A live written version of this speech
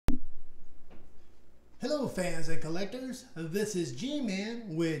Hello fans and collectors, this is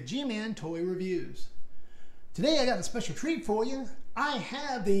G-Man with G-Man Toy Reviews. Today I got a special treat for you. I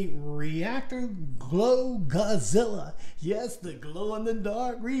have the Reactor Glow Godzilla. Yes, the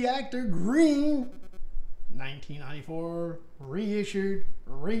glow-in-the-dark Reactor Green. 1994, reissued,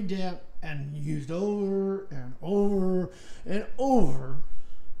 redepped, and used over and over and over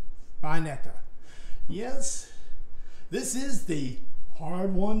by NECA. Yes, this is the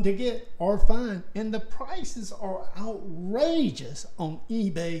hard one to get or find, and the prices are outrageous on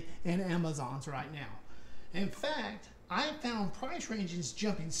eBay and Amazon's right now. In fact, I found price ranges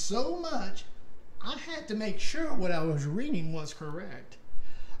jumping so much I had to make sure what I was reading was correct.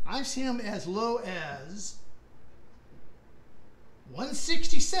 I've seen them as low as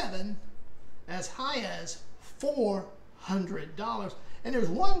 $167, as high as $400. And there's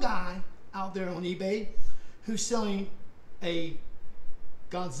one guy out there on eBay who's selling a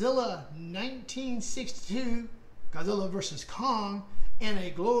Godzilla 1962, Godzilla vs. Kong, and a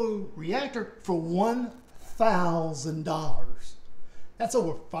glow reactor for $1,000. That's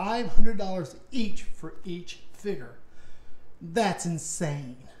over $500 each for each figure. That's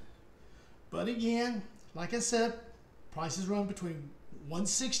insane. But again, like I said, prices run between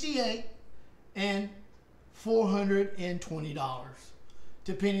 $168 and $420,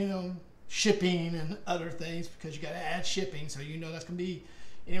 depending on shipping and other things, because you got to add shipping, so you know that's going to be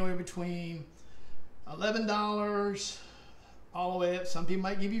anywhere between $11 all the way up. Some people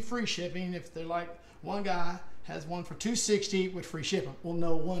might give you free shipping if they're like one guy has one for $260 with free shipping. Well,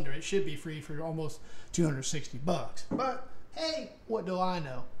 no wonder, it should be free for almost $260. But hey, what do I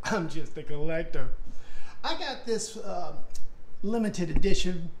know? I'm just a collector. I got this limited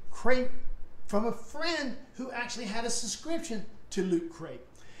edition crate from a friend who actually had a subscription to Loot Crate.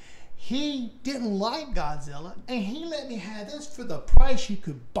 He didn't like Godzilla, and he let me have this for the price you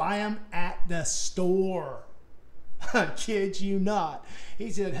could buy them at the store. I kid you not. He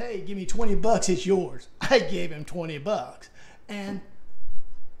said, hey, give me 20 bucks, it's yours. I gave him 20 bucks. And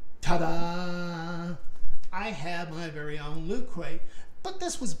ta-da! I have my very own Loot Crate. But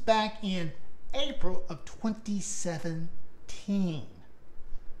this was back in April of 2017.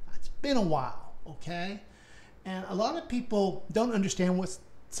 It's been a while, okay? And a lot of people don't understand what's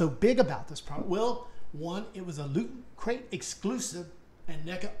so big about this product. Well, one, it was a Loot Crate exclusive, and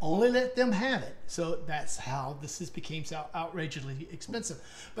NECA only let them have it. So that's how this became so outrageously expensive.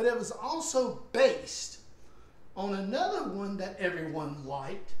 But it was also based on another one that everyone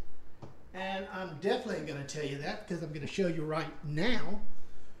liked, and I'm definitely going to tell you that because I'm going to show you right now.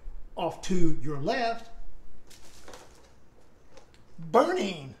 Off to your left,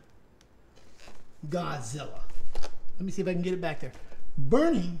 Burning Godzilla. Let me see if I can get it back there.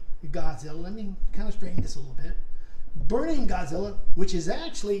 Burning Godzilla, let me kind of straighten this a little bit. Burning Godzilla, which is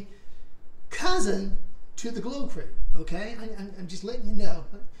actually cousin to the Glow Crate, okay? I'm just letting you know.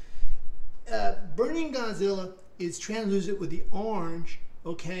 Burning Godzilla is translucent with the orange,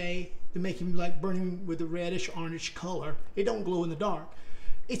 okay, to make him like burning with the reddish orange color. It don't glow in the dark.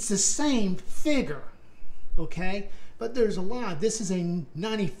 It's the same figure, okay? But there's a lot. This is a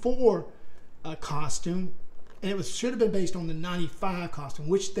 94 costume, and it should have been based on the 95 costume,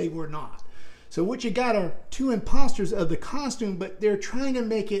 which they were not. So what you got are two imposters of the costume, but they're trying to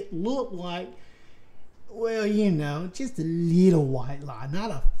make it look like, well, you know, just a little white line.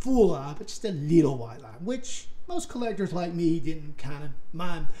 Not a full eye, but just a little white line, which most collectors like me didn't kind of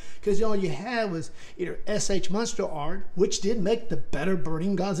mind, because all you had was either SH Monster Art, which did make the better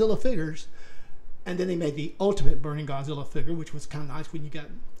Burning Godzilla figures, and then they made the ultimate Burning Godzilla figure, which was kind of nice when you got,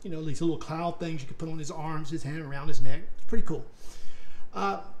 you know, these little cloud things you could put on his arms, his hand, around his neck. It's pretty cool.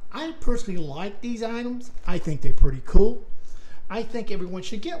 I personally like these items. I think they're pretty cool. I think everyone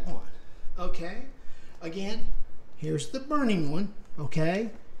should get one. Okay? Again, here's the Burning one.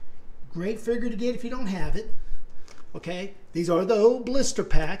 Okay? Great figure to get if you don't have it. Okay? These are the old blister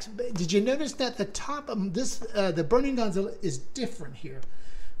packs. Did you notice that the top of this, the Burning Godzilla is different here?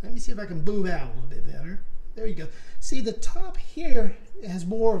 Let me see if I can move out a little bit better. There you go. See, the top here has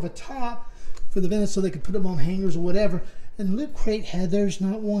more of a top for the vendors so they could put them on hangers or whatever. And Loot Crate had theirs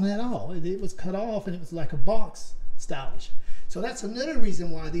not one at all. It was cut off and it was like a box stylish. So that's another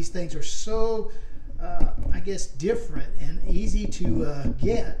reason why these things are so, I guess, different and easy to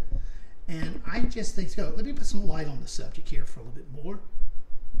get. And I just think so. Let me put some light on the subject here for a little bit more.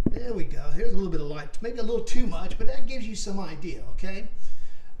 There we go. Here's a little bit of light. Maybe a little too much, but that gives you some idea, okay?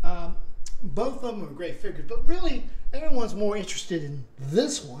 Both of them are great figures, but really everyone's more interested in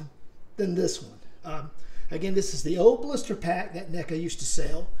this one than this one. Again, this is the old blister pack that NECA used to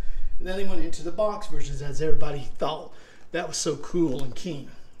sell, and then they went into the box versions as everybody thought that was so cool and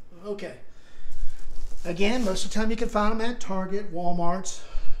keen. Okay, Again, most of the time you can find them at Target, Walmart,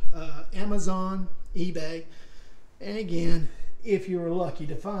 Amazon, eBay. And again, if you were lucky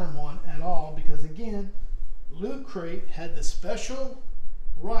to find one at all, because again, Loot Crate had the special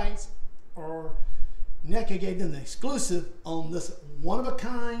rights, or NECA gave them the exclusive on this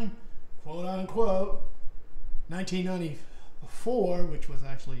one-of-a-kind, quote-unquote, 1994, which was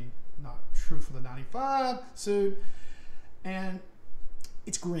actually not true for the 95 suit, and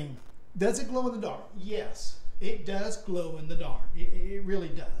it's green. Does it glow in the dark? Yes, it does glow in the dark. It really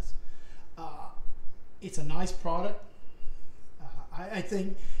does. It's a nice product. I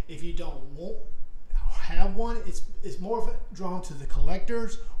think if you don't have one, it's more of a drawn to the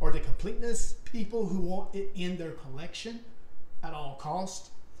collectors or the completeness people who want it in their collection at all costs.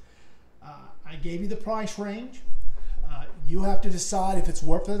 I gave you the price range. You have to decide if it's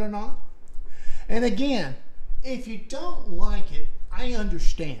worth it or not. And again, if you don't like it, I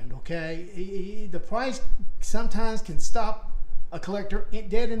understand, okay? The price sometimes can stop a collector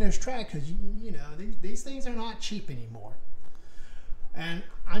dead in his track, because you know these things are not cheap anymore. And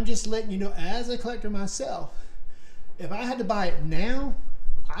I'm just letting you know, as a collector myself, if I had to buy it now,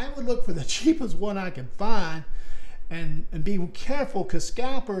 I would look for the cheapest one I can find, and be careful, because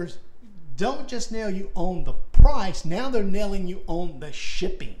scalpers don't just nail you on the price, now they're nailing you on the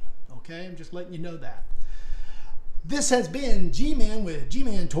shipping. Okay, I'm just letting you know that. This has been G-Man with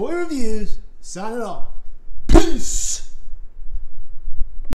G-Man Toy Reviews, signing off. Peace!